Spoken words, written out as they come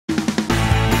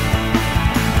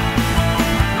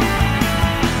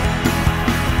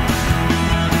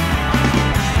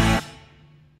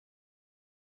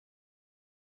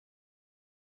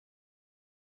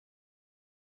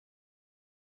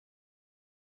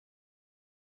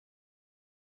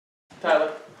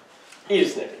Tyler, eat a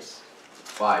Snickers.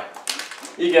 Why?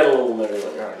 You get a little nerdy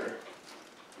when you're hungry.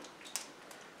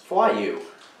 Why you?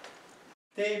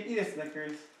 Dave, eat a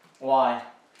Snickers. Why?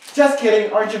 Just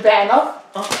kidding, aren't you bad enough?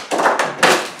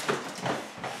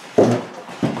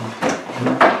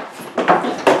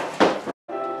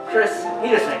 Chris,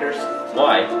 eat a Snickers.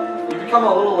 Why? You become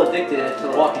a little addicted to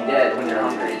The Walking Dead when you're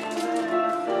hungry.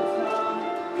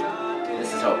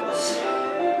 This is hopeless.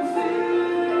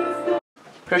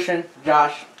 Christian,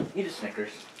 Josh, eat a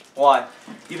Snickers. Why?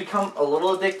 You become a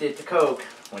little addicted to Coke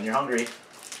when you're hungry.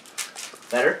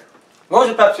 Better? What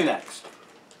was the Pepsi next?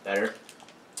 Better.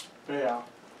 Yeah.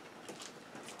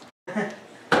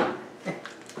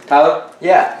 Tyler?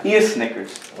 Yeah. Eat a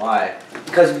Snickers. Why?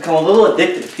 Because you become a little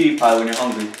addicted to PewDiePie when you're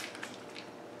hungry.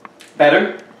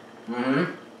 Better?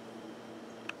 Mm-hmm.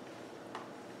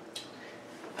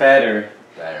 Better.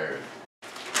 Better.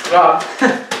 Rob,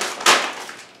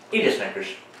 eat a Snickers.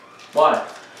 Why?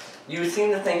 You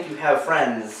seem to think you have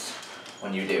friends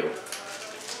when you do.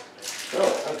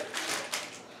 Oh,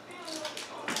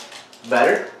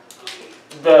 Better?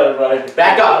 but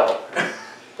Back up!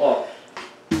 well,